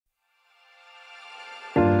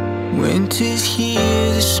Winter's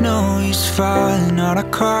here, the snow is falling on our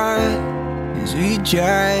car as we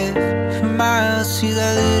drive for miles to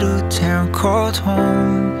that little town called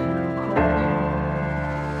home.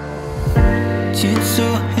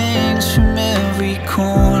 Tinsel hangs from every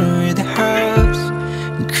corner of the house,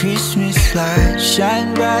 and Christmas lights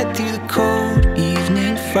shine bright through the cold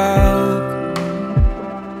evening fog.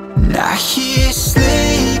 And I hear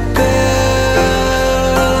sleigh bells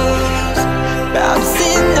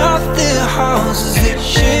bouncing off the halls as the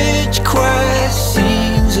church choir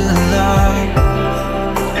sings along.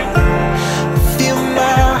 I feel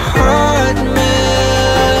my heart melt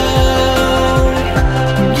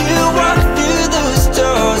when you walk through those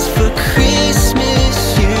doors for Christmas.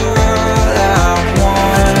 You're all I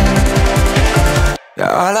want.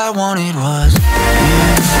 All I wanted was you.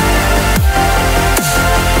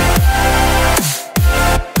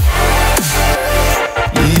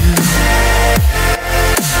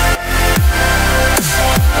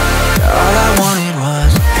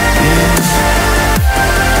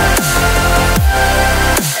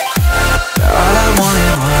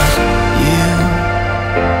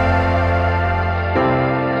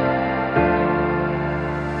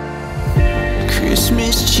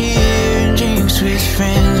 Christmas cheer and drinks with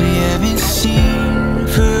friends we haven't seen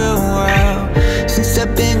for a while, since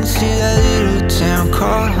I've been to that little town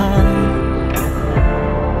called home.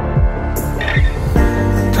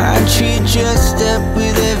 Pine tree dressed up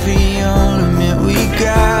with every ornament we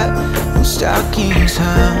got, and stockings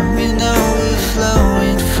hung and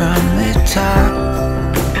overflowing from the top.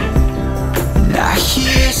 And I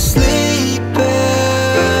hear sleigh bells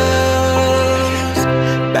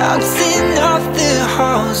bouncing off the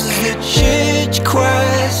halls as the church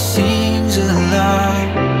choir sings along.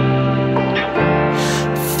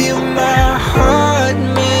 Feel my heart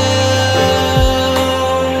melt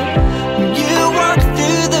when you walk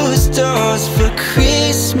through those doors for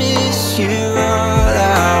Christmas. You're all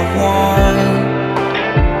I want.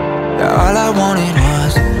 All I wanted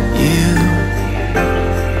was you.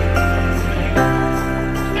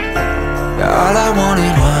 All I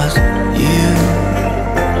wanted was you.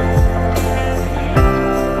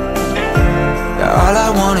 All I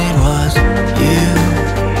wanted was you.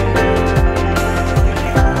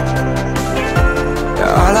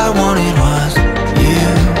 All I wanted was you.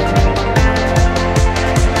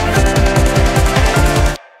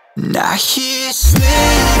 And I hear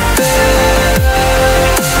sleigh bells.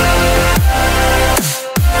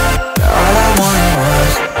 All I wanted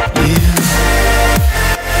was you.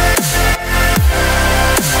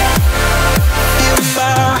 Feel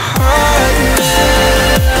my heart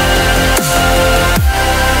melt.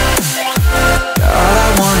 All I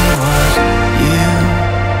wanted was you.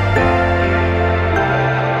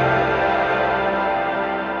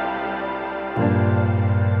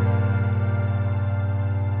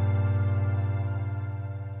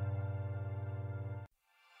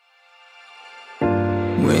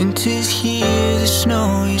 Winter's here, the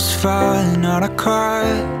snow is falling on our car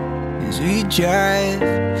as we drive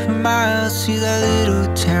for miles to that little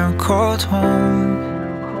town called home.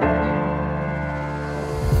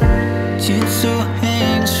 Tinsel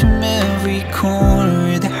hangs from every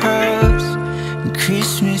corner of the house, and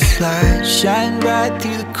Christmas lights shine bright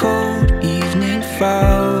through the cold evening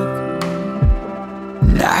fog.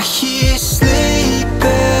 And I hear sleigh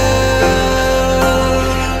bells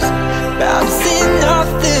bouncing off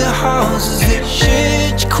the halls as the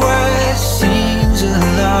church choir sings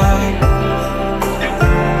along.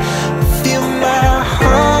 Feel my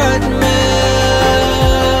heart melt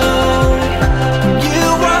when you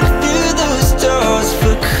walk through those doors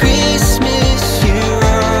for Christmas. You're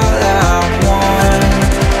all I want.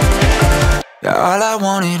 All I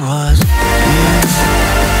wanted was you.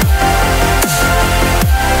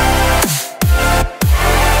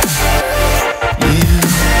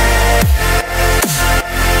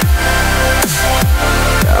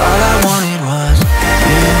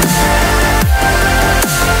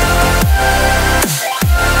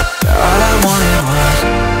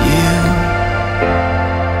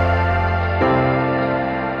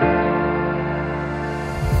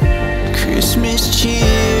 Christmas cheer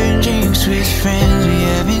and drinks with friends we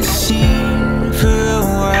haven't seen for a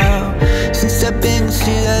while, since I've been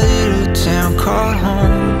to that little town called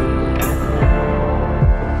home.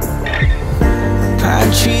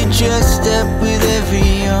 Pine tree dressed up with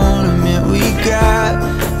every ornament we got,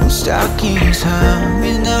 and stockings hung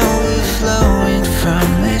and overflowing from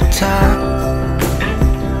the top.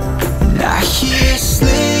 And I hear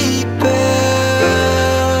sleigh bells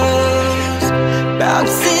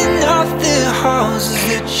bouncing off the halls as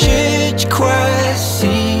the church choir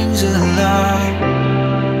sings along.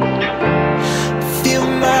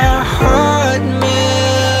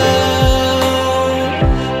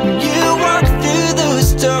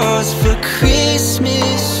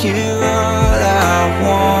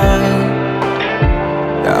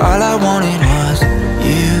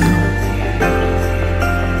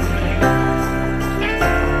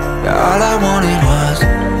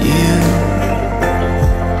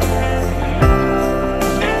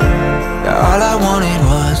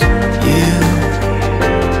 was you.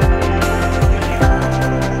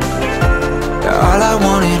 All I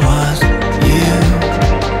wanted was you.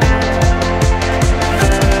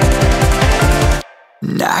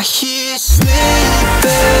 Now he's sleeping.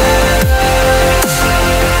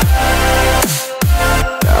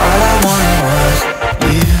 All I wanted was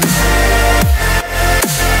you.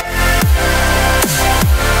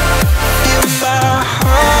 Feel my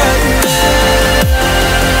heart melt.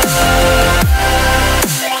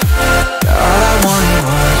 All I wanted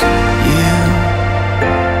was you.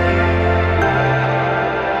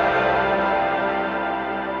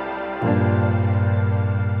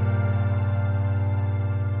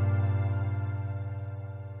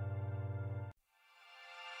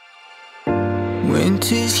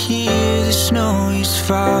 Winter's here, the snow is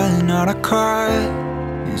falling on our car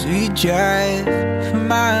as we drive for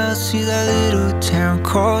miles to that little town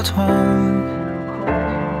called home.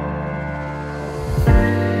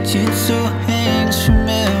 Tinsel hangs from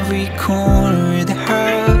every corner of the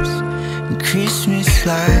house, and Christmas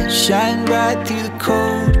lights shine bright through the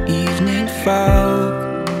cold evening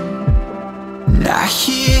fog. Now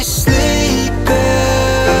he's sleeping,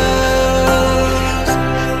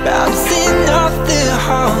 bouncing off the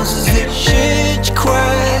halls as the church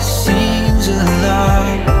choir sings along.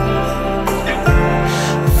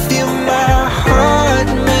 Feel my heart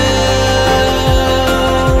melt.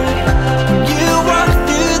 You walk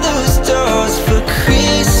through those doors for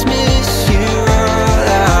Christmas. You're all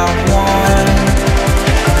I want.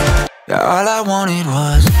 All I wanted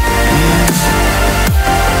was you.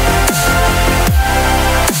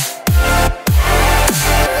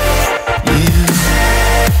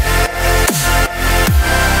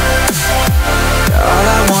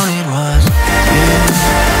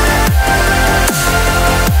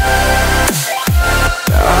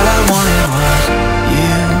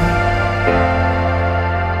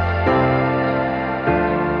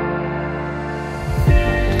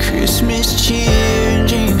 Christmas cheer and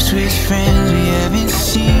drinks with friends we haven't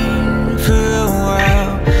seen for a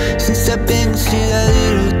while, since I've been to that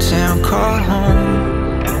little town called home.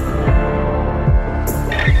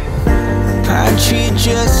 Pine tree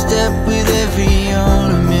dressed up with every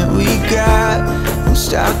ornament we got, and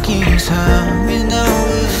stockings hung and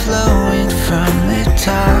overflowing from the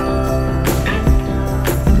top.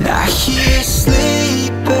 Now he's sleeping.